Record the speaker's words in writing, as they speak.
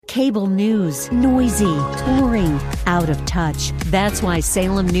Cable news, noisy, boring, out of touch. That's why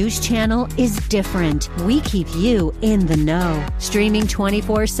Salem News Channel is different. We keep you in the know. Streaming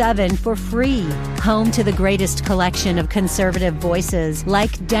 24/7 for free. Home to the greatest collection of conservative voices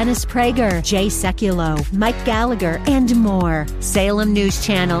like Dennis Prager, Jay Sekulow, Mike Gallagher, and more. Salem News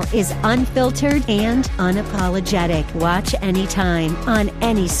Channel is unfiltered and unapologetic. Watch anytime, on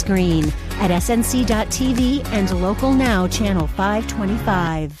any screen, at snc.tv and Local Now Channel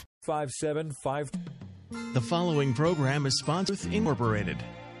 525. 575. The following program is sponsored with Incorporated.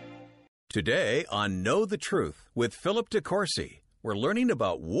 Today on Know the Truth with Philip DeCourcy, we're learning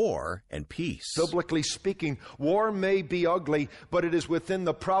about war and peace. Biblically speaking, war may be ugly, but it is within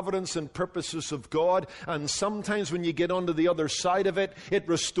the providence and purposes of God. And sometimes when you get onto the other side of it, it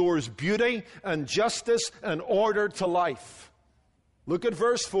restores beauty and justice and order to life. Look at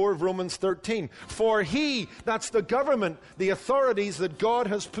verse 4 of Romans 13. For he, that's the government, the authorities that God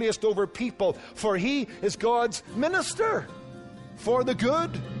has placed over people, for he is God's minister for the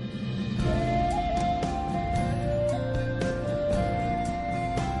good.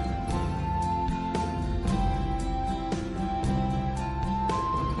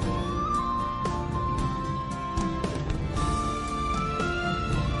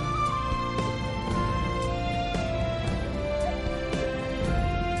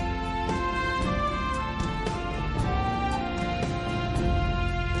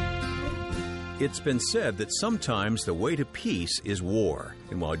 It's been said that sometimes the way to peace is war.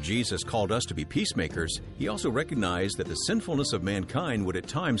 And while Jesus called us to be peacemakers, he also recognized that the sinfulness of mankind would at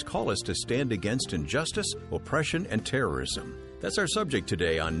times call us to stand against injustice, oppression, and terrorism. That's our subject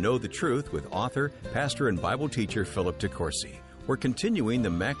today on Know the Truth with author, pastor, and Bible teacher Philip DeCourcy. We're continuing the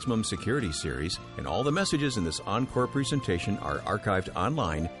Maximum Security series, and all the messages in this encore presentation are archived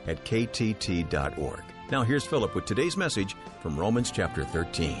online at ktt.org. Now here's Philip with today's message from Romans chapter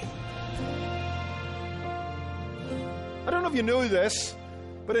 13. I don't know if you knew this,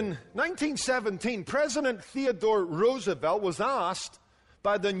 but in 1917, President Theodore Roosevelt was asked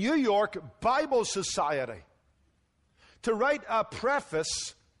by the New York Bible Society to write a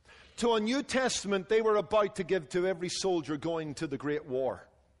preface to a New Testament they were about to give to every soldier going to the Great War.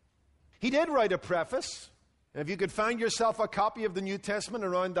 He did write a preface. If you could find yourself a copy of the New Testament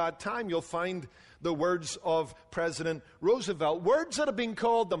around that time, you'll find the words of President Roosevelt, words that have been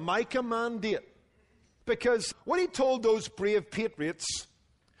called the Micah Mandate. Because what he told those brave patriots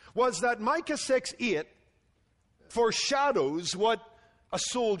was that Micah 6:8 foreshadows what a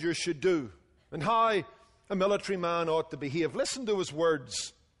soldier should do and how a military man ought to behave. Listen to his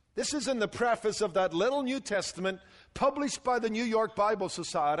words. This is in the preface of that little New Testament published by the New York Bible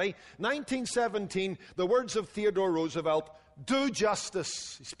Society, 1917, the words of Theodore Roosevelt, do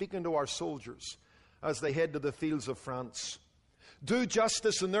justice. He's speaking to our soldiers as they head to the fields of France. Do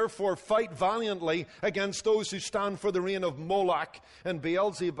justice and therefore fight valiantly against those who stand for the reign of Moloch and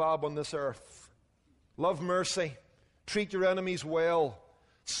Beelzebub on this earth. Love mercy. Treat your enemies well.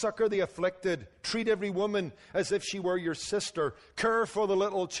 Succor the afflicted. Treat every woman as if she were your sister. Care for the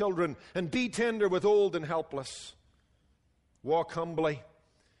little children and be tender with old and helpless. Walk humbly,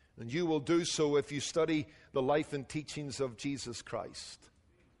 and you will do so if you study the life and teachings of Jesus Christ,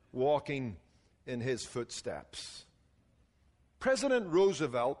 walking in his footsteps. President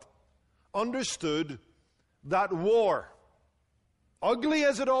Roosevelt understood that war, ugly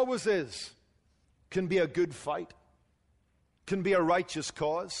as it always is, can be a good fight, can be a righteous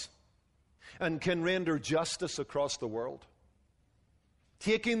cause, and can render justice across the world.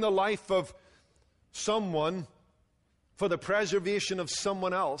 Taking the life of someone for the preservation of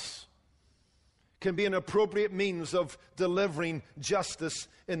someone else can be an appropriate means of delivering justice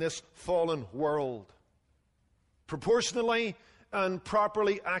in this fallen world. Proportionally and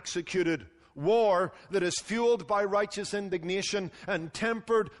properly executed, war that is fueled by righteous indignation and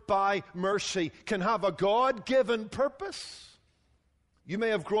tempered by mercy can have a God-given purpose. You may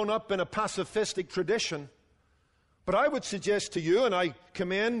have grown up in a pacifistic tradition, but I would suggest to you, and I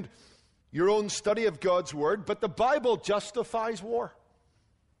commend your own study of God's Word, but the Bible justifies war.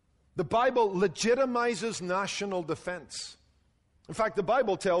 The Bible legitimizes national defense. In fact, the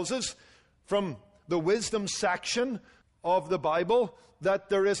Bible tells us from the wisdom section of the Bible that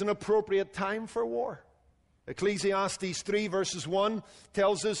there is an appropriate time for war. Ecclesiastes 3 verses 1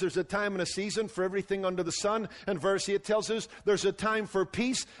 tells us there's a time and a season for everything under the sun, and verse 8 tells us there's a time for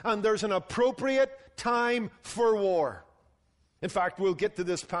peace and there's an appropriate time for war. In fact, we'll get to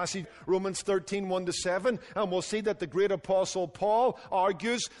this passage, Romans 13, 1-7, and we'll see that the great apostle Paul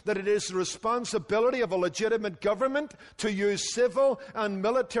argues that it is the responsibility of a legitimate government to use civil and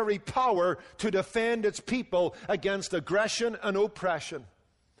military power to defend its people against aggression and oppression.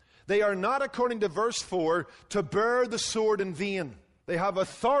 they are not, according to verse 4, to bear the sword in vain. They have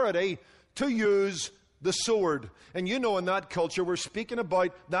authority to use the sword. And you know, in that culture, we're speaking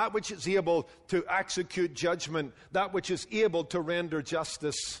about that which is able to execute judgment, that which is able to render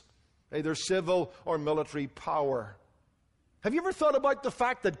justice, either civil or military power. Have you ever thought about the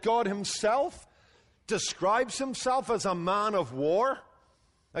fact that God himself describes himself as a man of war?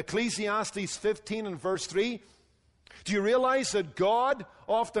 Ecclesiastes 15 and verse 3. Do you realize that God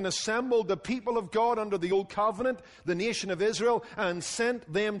often assembled the people of God under the Old Covenant, the nation of Israel, and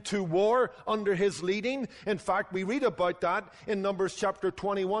sent them to war under his leading? In fact, we read about that in Numbers chapter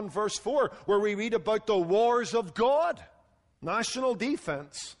 21, verse 4, where we read about the wars of God. National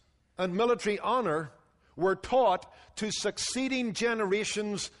defense and military honor were taught to succeeding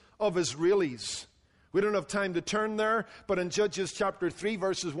generations of Israelis. We don't have time to turn there, but in Judges chapter 3,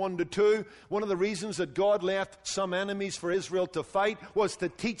 verses 1 to 2, one of the reasons that God left some enemies for Israel to fight was to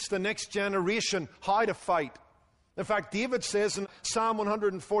teach the next generation how to fight. In fact, David says in Psalm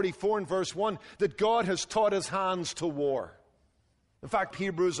 144 and verse 1 that God has taught his hands to war. In fact,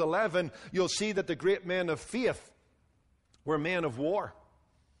 Hebrews 11, you'll see that the great men of faith were men of war.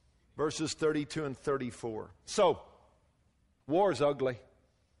 Verses 32 and 34. So, war is ugly.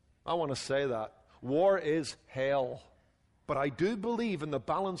 I want to say that. War is hell. But I do believe in the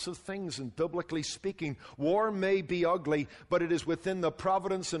balance of things, and biblically speaking, war may be ugly, but it is within the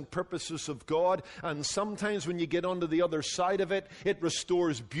providence and purposes of God. And sometimes when you get onto the other side of it, it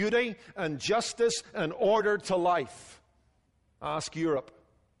restores beauty and justice and order to life. Ask Europe.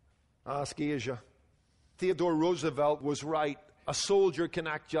 Ask Asia. Theodore Roosevelt was right. A soldier can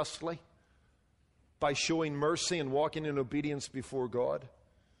act justly by showing mercy and walking in obedience before God.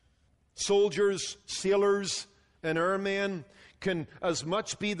 Soldiers, sailors, and airmen can as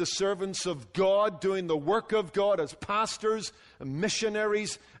much be the servants of God, doing the work of God, as pastors, and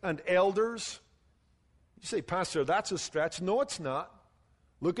missionaries, and elders. You say, Pastor, that's a stretch. No, it's not.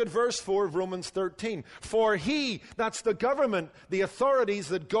 Look at verse 4 of Romans 13. For he, that's the government, the authorities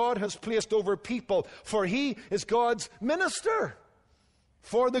that God has placed over people, for he is God's minister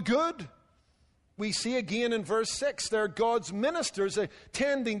for the good. We see again in verse 6, they're God's ministers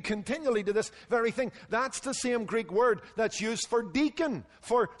attending continually to this very thing. That's the same Greek word that's used for deacon,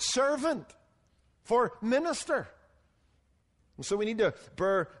 for servant, for minister. And so we need to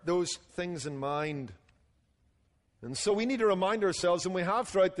bear those things in mind. And so we need to remind ourselves, and we have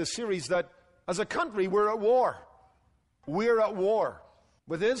throughout this series, that as a country we're at war. We're at war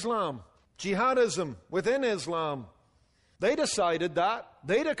with Islam, jihadism within Islam. They decided that,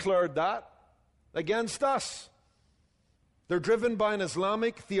 they declared that against us. They're driven by an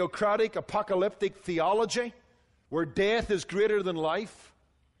Islamic, theocratic, apocalyptic theology where death is greater than life.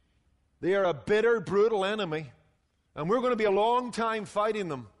 They are a bitter, brutal enemy, and we're going to be a long time fighting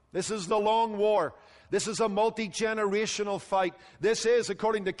them. This is the long war. This is a multi-generational fight. This is,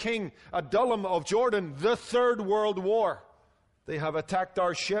 according to King Adullam of Jordan, the Third World War. They have attacked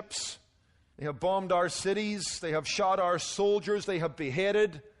our ships. They have bombed our cities. They have shot our soldiers. They have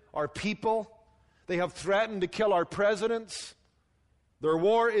beheaded our people. They have threatened to kill our presidents. Their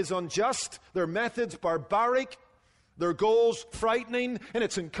war is unjust. Their methods barbaric. Their goals frightening. And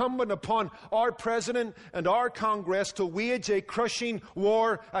it's incumbent upon our president and our Congress to wage a crushing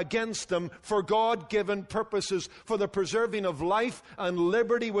war against them for God-given purposes, for the preserving of life and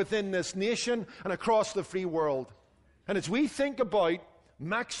liberty within this nation and across the free world. And as we think about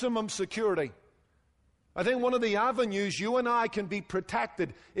maximum security, I think one of the avenues you and I can be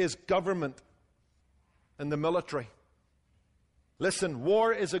protected is government and the military. Listen,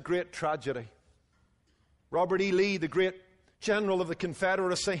 war is a great tragedy. Robert E. Lee, the great general of the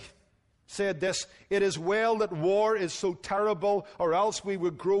Confederacy, said this: "It is well that war is so terrible, or else we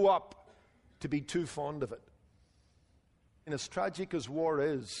would grow up to be too fond of it." And as tragic as war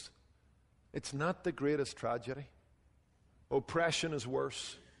is, it's not the greatest tragedy. Oppression is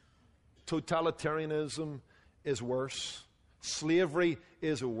worse. Totalitarianism is worse. Slavery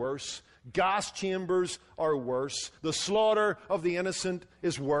is worse. Gas chambers are worse. The slaughter of the innocent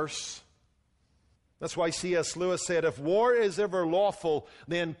is worse. That's why C.S. Lewis said, if war is ever lawful,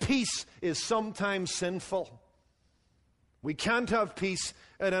 then peace is sometimes sinful. We can't have peace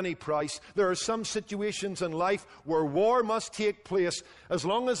at any price. There are some situations in life where war must take place. As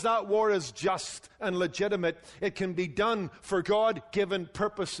long as that war is just and legitimate, it can be done for God-given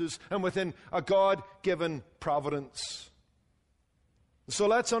purposes and within a God-given providence. So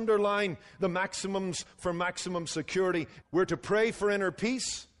let's underline the maximums for maximum security. We're to pray for inner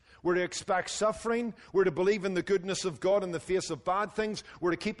peace. We're to expect suffering. We're to believe in the goodness of God in the face of bad things.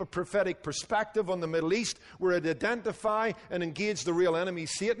 We're to keep a prophetic perspective on the Middle East. We're to identify and engage the real enemy,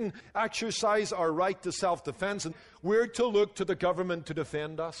 Satan, exercise our right to self-defense, and we're to look to the government to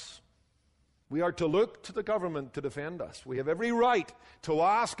defend us. We are to look to the government to defend us. We have every right to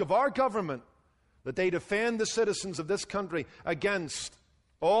ask of our government that they defend the citizens of this country against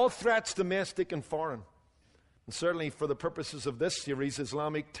all threats, domestic and foreign. And certainly for the purposes of this series,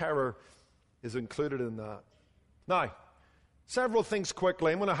 Islamic terror is included in that. Now, several things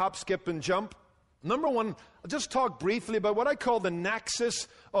quickly. I'm going to hop, skip, and jump. Number one, I'll just talk briefly about what I call the nexus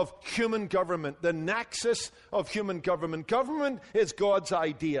of human government. The nexus of human government. Government is God's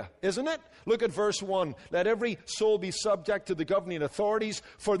idea, isn't it? Look at verse 1. Let every soul be subject to the governing authorities,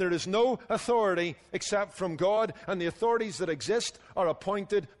 for there is no authority except from God, and the authorities that exist are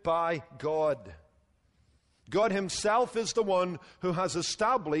appointed by God. God himself is the one who has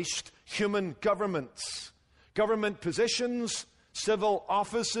established human governments. Government positions, civil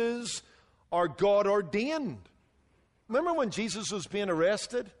offices are God ordained. Remember when Jesus was being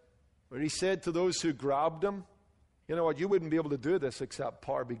arrested, where he said to those who grabbed him, you know what, you wouldn't be able to do this except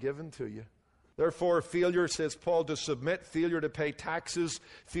power be given to you. Therefore, failure, says Paul, to submit, failure to pay taxes,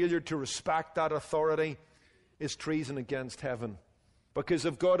 failure to respect that authority is treason against heaven. Because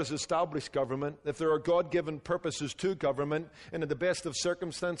if God has established government, if there are God-given purposes to government, and in the best of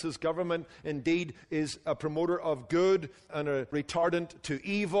circumstances, government indeed is a promoter of good and a retardant to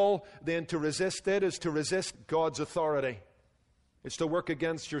evil, then to resist it is to resist God's authority. It's to work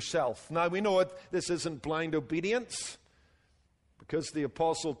against yourself. Now we know this isn't blind obedience, because the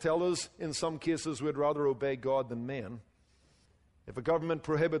apostle tells us in some cases we'd rather obey God than men. If a government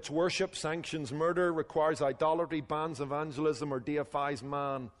prohibits worship, sanctions murder, requires idolatry, bans evangelism, or deifies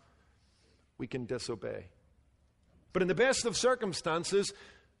man, we can disobey. But in the best of circumstances,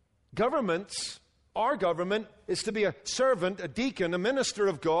 our government is to be a servant, a deacon, a minister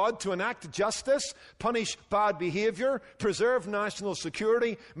of God, to enact justice, punish bad behavior, preserve national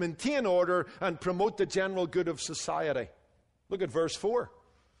security, maintain order, and promote the general good of society. Look at verse 4.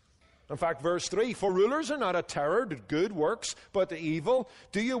 In fact, verse 3, for rulers are not a terror to good works, but to evil.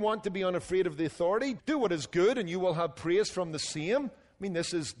 Do you want to be unafraid of the authority? Do what is good, and you will have praise from the same. I mean,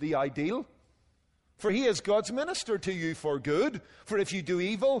 this is the ideal. For he is God's minister to you for good. For if you do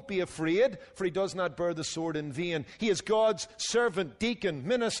evil, be afraid, for he does not bear the sword in vain. He is God's servant, deacon,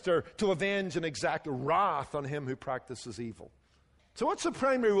 minister, to avenge and exact wrath on him who practices evil. So what's the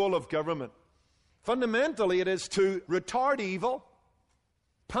primary role of government? Fundamentally, it is to retard evil,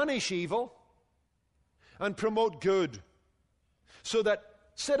 punish evil, and promote good, so that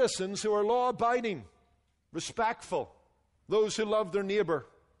citizens who are law-abiding, respectful, those who love their neighbor,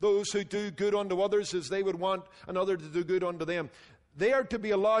 those who do good unto others as they would want another to do good unto them, they are to be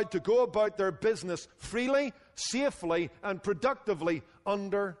allowed to go about their business freely, safely, and productively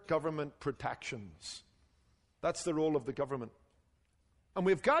under government protections. That's the role of the government. And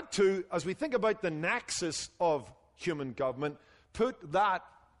we've got to, as we think about the nexus of human government, put that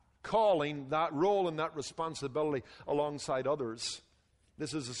calling, that role, and that responsibility alongside others.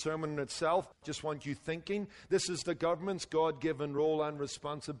 This is a sermon in itself. Just want you thinking. This is the government's God-given role and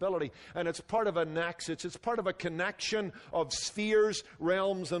responsibility. And it's part of a nexus. It's part of a connection of spheres,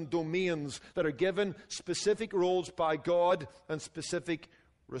 realms, and domains that are given specific roles by God and specific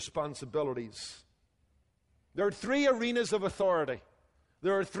responsibilities. There are three arenas of authority.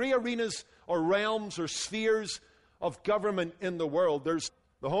 There are three arenas or realms or spheres of government in the world. There's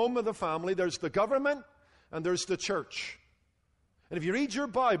the home of the family, there's the government, and there's the church. And if you read your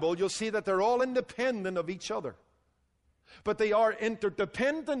Bible, you'll see that they're all independent of each other. But they are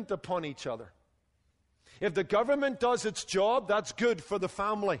interdependent upon each other. If the government does its job, that's good for the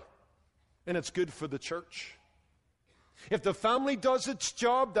family, and it's good for the church. If the family does its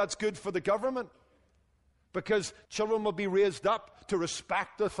job, that's good for the government, because children will be raised up to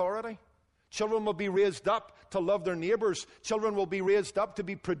respect authority. Children will be raised up to love their neighbors. Children will be raised up to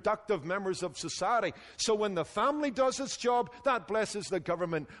be productive members of society. So when the family does its job, that blesses the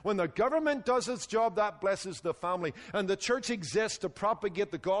government. When the government does its job, that blesses the family. And the church exists to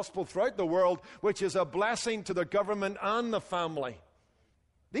propagate the gospel throughout the world, which is a blessing to the government and the family.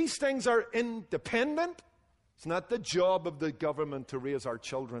 These things are independent. It's not the job of the government to raise our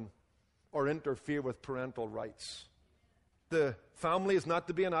children or interfere with parental rights. The family is not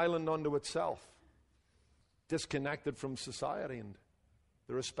to be an island unto itself, disconnected from society and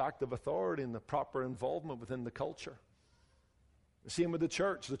the respect of authority and the proper involvement within the culture. The same with the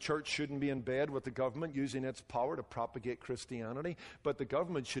church. The church shouldn't be in bed with the government using its power to propagate Christianity, but the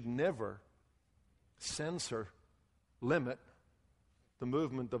government should never censor, limit the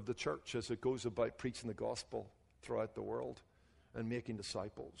movement of the church as it goes about preaching the gospel throughout the world and making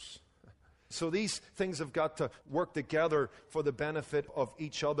disciples. So these things have got to work together for the benefit of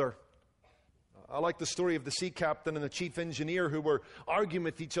each other. I like the story of the sea captain and the chief engineer who were arguing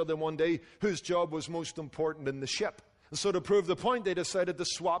with each other one day whose job was most important in the ship. And so to prove the point, they decided to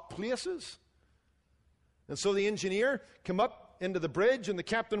swap places. And so the engineer came up into the bridge and the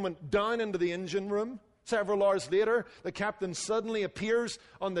captain went down into the engine room. Several hours later, the captain suddenly appears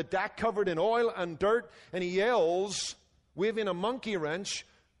on the deck covered in oil and dirt, and he yells, waving a monkey wrench,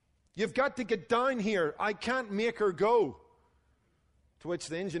 "You've got to get down here. I can't make her go." To which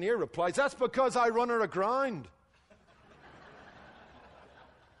the engineer replies, "That's because I run her aground."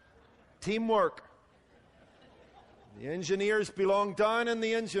 Teamwork. The engineers belong down in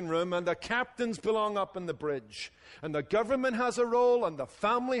the engine room and the captains belong up in the bridge. And the government has a role and the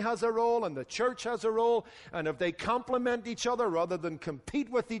family has a role and the church has a role. And if they complement each other rather than compete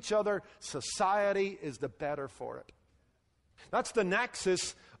with each other, society is the better for it. That's the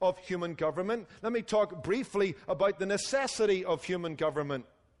nexus of human government. Let me talk briefly about the necessity of human government.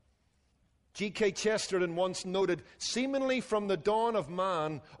 G.K. Chesterton once noted, "Seemingly from the dawn of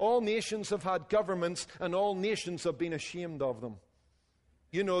man, all nations have had governments and all nations have been ashamed of them."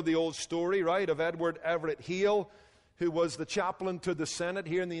 You know the old story, right, of Edward Everett Hale, who was the chaplain to the Senate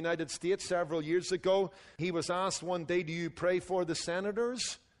here in the United States several years ago. He was asked one day, "Do you pray for the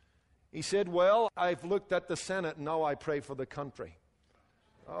senators?" He said, "Well, I've looked at the Senate and now I pray for the country."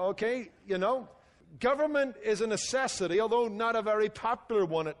 Okay, you know, government is a necessity, although not a very popular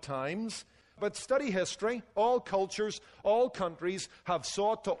one at times. But study history. All cultures, all countries have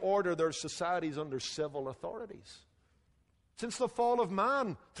sought to order their societies under civil authorities. Since the fall of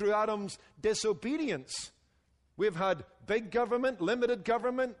man, through Adam's disobedience, we've had big government, limited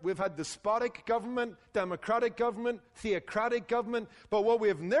government, we've had despotic government, democratic government, theocratic government, but what we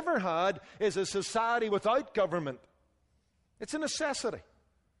have never had is a society without government. It's a necessity.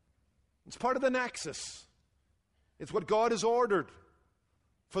 It's part of the nexus. It's what God has ordered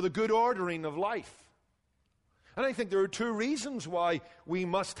for the good ordering of life. And I think there are two reasons why we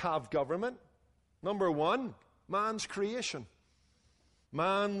must have government. Number one, man's creation.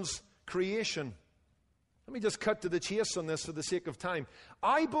 Man's creation. Let me just cut to the chase on this for the sake of time.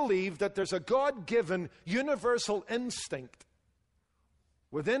 I believe that there's a God-given universal instinct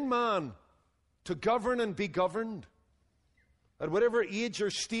within man to govern and be governed. At whatever age or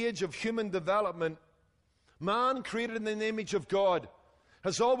stage of human development, man created in the image of God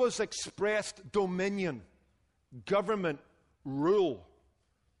has always expressed dominion, government, rule.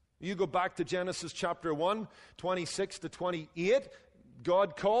 You go back to Genesis chapter 1, 26 to 28,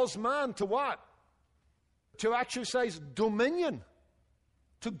 God calls man to what? To exercise dominion,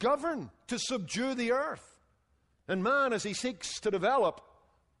 to govern, to subdue the earth. And man, as he seeks to develop,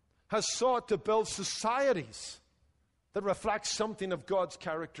 has sought to build societies that reflect something of God's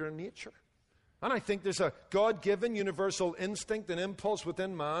character and nature. And I think there's a God-given universal instinct and impulse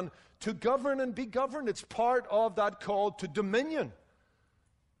within man to govern and be governed. It's part of that call to dominion.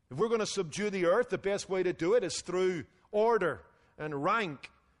 If we're going to subdue the earth, the best way to do it is through order and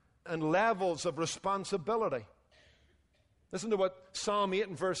rank and levels of responsibility. Listen to what Psalm 8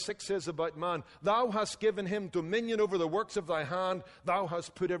 and verse 6 says about man. "Thou hast given him dominion over the works of thy hand. Thou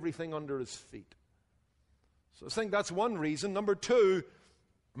hast put everything under his feet." So I think that's one reason. Number two,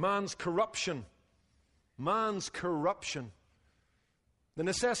 man's corruption. Man's corruption. The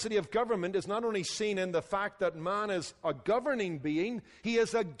necessity of government is not only seen in the fact that man is a governing being, he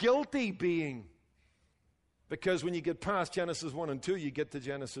is a guilty being. Because when you get past Genesis 1 and 2, you get to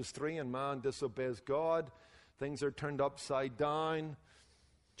Genesis 3, and man disobeys God. Things are turned upside down.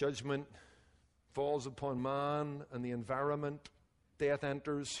 Judgment falls upon man and the environment. Death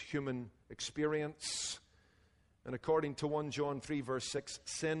enters human experience. And according to 1 John 3 verse 6,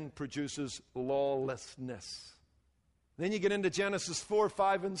 sin produces lawlessness. Then you get into Genesis 4,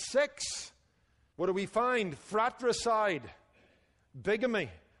 5, and 6. What do we find? Fratricide, bigamy,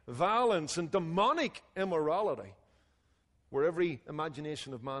 violence, and demonic immorality, where every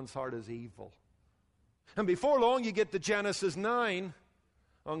imagination of man's heart is evil. And before long you get to Genesis 9,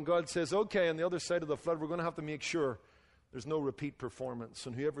 and God says, okay, on the other side of the flood, we're going to have to make sure there's no repeat performance.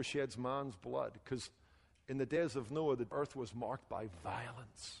 And whoever sheds man's blood, because in the days of Noah, the earth was marked by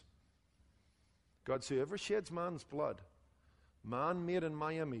violence. God said, whoever sheds man's blood, man made in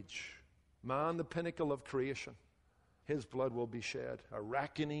my image, man the pinnacle of creation, his blood will be shed. A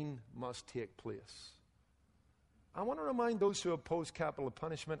reckoning must take place. I want to remind those who oppose capital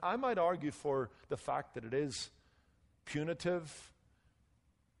punishment, I might argue for the fact that it is punitive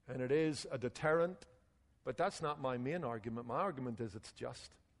and it is a deterrent But that's not my main argument. My argument is it's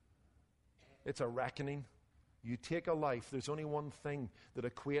just. It's a reckoning. You take a life, there's only one thing that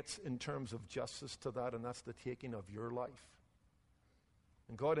equates in terms of justice to that, and that's the taking of your life.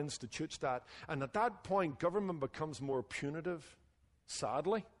 And God institutes that. And at that point, government becomes more punitive,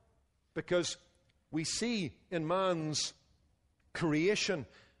 sadly, because we see in man's creation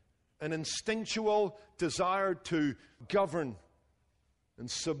an instinctual desire to govern and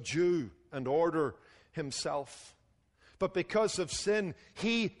subdue and order himself. But because of sin,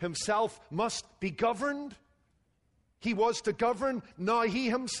 he himself must be governed. He was to govern, now he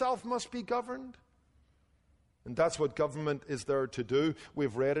himself must be governed. And that's what government is there to do.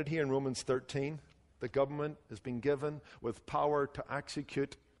 We've read it here in Romans 13. The government has been given with power to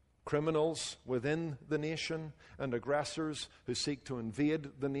execute criminals within the nation and aggressors who seek to invade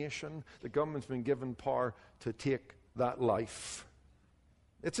the nation. The government's been given power to take that life.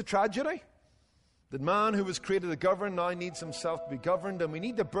 It's a tragedy. The man who was created to govern now needs himself to be governed, and we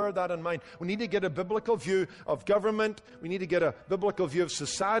need to bear that in mind. We need to get a biblical view of government. We need to get a biblical view of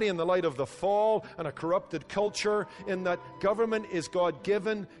society in the light of the fall and a corrupted culture, in that government is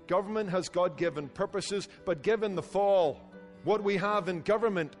God-given. Government has God-given purposes, but given the fall, what we have in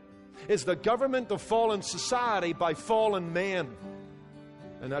government is the government of fallen society by fallen men.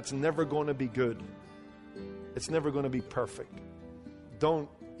 And that's never going to be good. It's never going to be perfect. Don't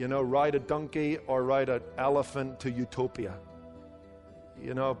ride a donkey or ride an elephant to utopia.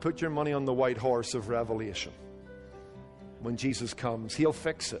 Put your money on the white horse of Revelation. When Jesus comes, he'll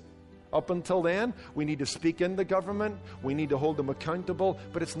fix it. Up until then, we need to speak in the government. We need to hold them accountable.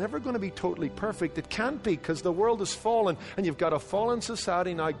 But it's never going to be totally perfect. It can't be, because the world is fallen. And you've got a fallen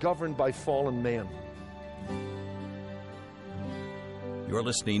society now governed by fallen men. You're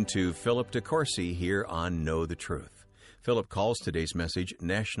listening to Philip DeCourcy here on Know the Truth. Philip calls today's message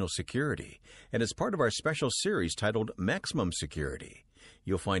National Security, and it's part of our special series titled Maximum Security.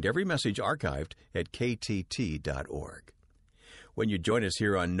 You'll find every message archived at ktt.org. When you join us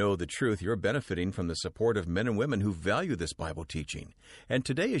here on Know the Truth, you're benefiting from the support of men and women who value this Bible teaching. And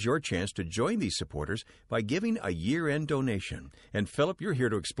today is your chance to join these supporters by giving a year-end donation. And Philip, you're here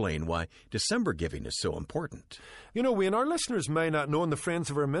to explain why December giving is so important. We and our listeners may not know, and the friends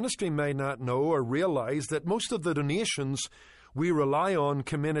of our ministry may not know or realize, that most of the donations we rely on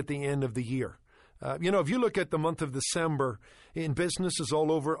come in at the end of the year. If you look at the month of December in businesses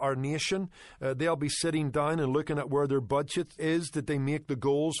all over our nation, they'll be sitting down and looking at where their budget is, that they make the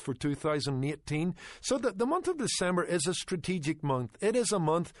goals for 2018. So the month of December is a strategic month. It is a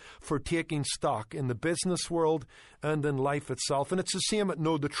month for taking stock in the business world and in life itself. And it's the same at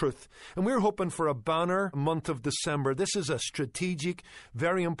Know the Truth. And we're hoping for a banner month of December. This is a strategic,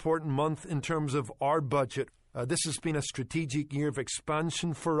 very important month in terms of our budget. This has been a strategic year of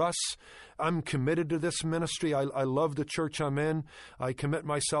expansion for us. I'm committed to this ministry. I love the church I'm in. I commit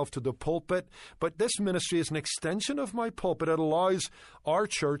myself to the pulpit. But this ministry is an extension of my pulpit. It allows our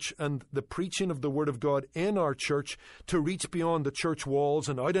church and the preaching of the Word of God in our church to reach beyond the church walls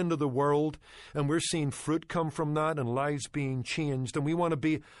and out into the world. And we're seeing fruit come from that and lives being changed. And we want to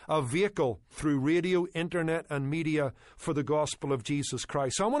be a vehicle through radio, internet, and media for the gospel of Jesus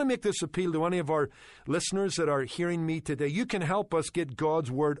Christ. So I want to make this appeal to any of our listeners that are hearing me today. You can help us get God's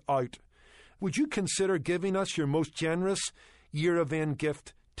Word out. Would you consider giving us your most generous year-of-end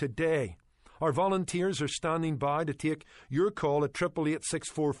gift today? Our volunteers are standing by to take your call at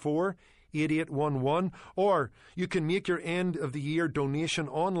 888-644-8811, or you can make your end-of-the-year donation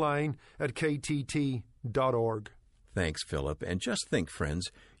online at ktt.org. Thanks, Philip. And just think,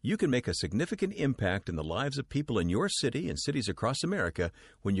 friends, you can make a significant impact in the lives of people in your city and cities across America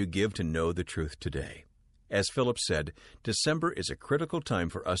when you give to Know the Truth today. As Philip said, December is a critical time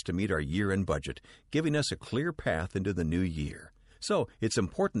for us to meet our year-end budget, giving us a clear path into the new year. So it's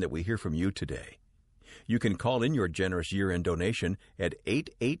important that we hear from you today. You can call in your generous year-end donation at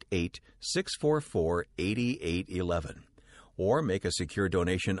 888-644-8811, or make a secure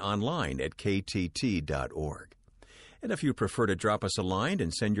donation online at ktt.org. And if you prefer to drop us a line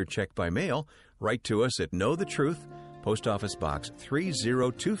and send your check by mail, write to us at Know the Truth, Post Office Box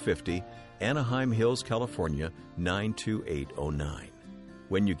 30250, Anaheim Hills, California, 92809.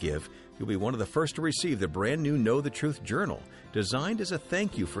 When you give, you'll be one of the first to receive the brand new Know the Truth Journal, designed as a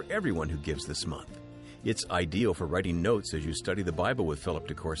thank you for everyone who gives this month. It's ideal for writing notes as you study the Bible with Philip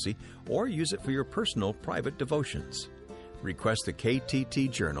DeCourcy, or use it for your personal private devotions. Request the KTT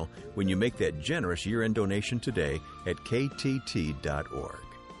Journal when you make that generous year-end donation today at ktt.org.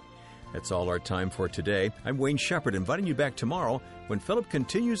 That's all our time for today. I'm Wayne Shepherd, inviting you back tomorrow when Philip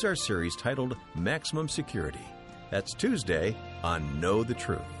continues our series titled Maximum Security. That's Tuesday on Know the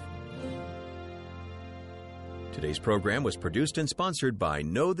Truth. Today's program was produced and sponsored by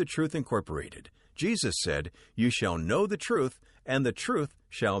Know the Truth Incorporated. Jesus said, "You shall know the truth, and the truth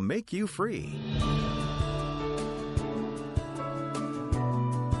shall make you free."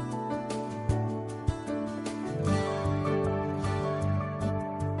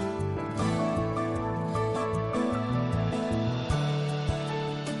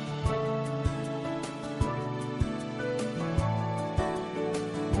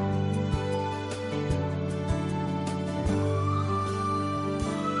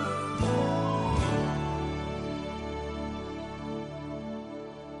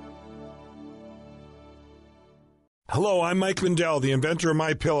 Hello, I'm Mike Lindell, the inventor of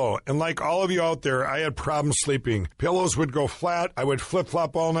MyPillow, and like all of you out there, I had problems sleeping. Pillows would go flat, I would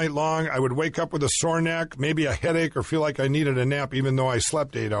flip-flop all night long, I would wake up with a sore neck, maybe a headache, or feel like I needed a nap even though I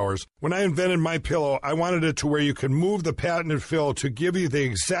slept 8 hours. When I invented MyPillow, I wanted it to where you could move the patented fill to give you the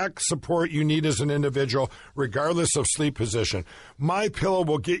exact support you need as an individual, regardless of sleep position. MyPillow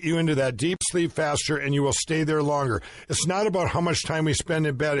will get you into that deep sleep faster, and you will stay there longer. It's not about how much time we spend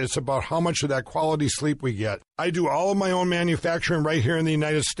in bed, it's about how much of that quality sleep we get. I do all of my own manufacturing right here in the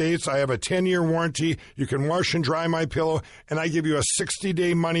United States. I have a 10-year warranty. You can wash and dry MyPillow, and I give you a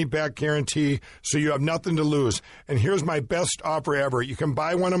 60-day money-back guarantee, so you have nothing to lose. And here's my best offer ever. You can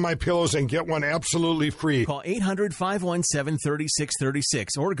buy one of my pillows and get one absolutely free. Call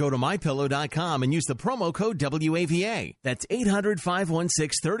 800-517-3636 or go to MyPillow.com and use the promo code WAVA. That's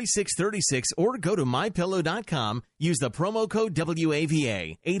 800-516-3636 or go to MyPillow.com. Use the promo code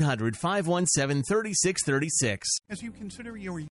WAVA. 800-517-3636. As you consider your